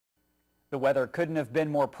The weather couldn't have been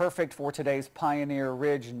more perfect for today's Pioneer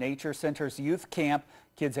Ridge Nature Center's youth camp.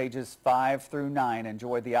 Kids ages 5 through 9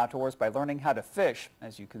 enjoyed the outdoors by learning how to fish.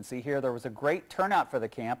 As you can see here, there was a great turnout for the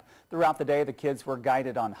camp. Throughout the day, the kids were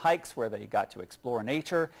guided on hikes where they got to explore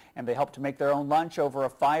nature, and they helped to make their own lunch over a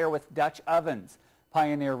fire with Dutch ovens.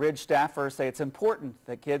 Pioneer Ridge staffers say it's important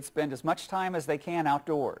that kids spend as much time as they can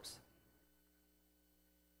outdoors.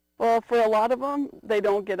 Well, for a lot of them, they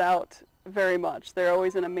don't get out very much. They're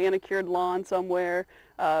always in a manicured lawn somewhere,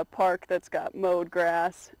 a park that's got mowed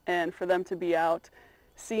grass, and for them to be out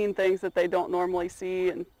seeing things that they don't normally see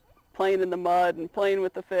and playing in the mud and playing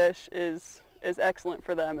with the fish is excellent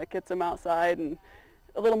for them. It gets them outside and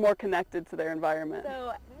a little more connected to their environment.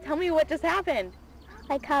 So tell me what just happened.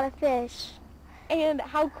 I caught a fish. And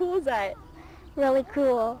how cool is that? Really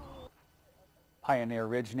cool. Pioneer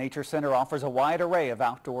Ridge Nature Center offers a wide array of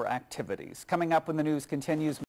outdoor activities. Coming up when the news continues.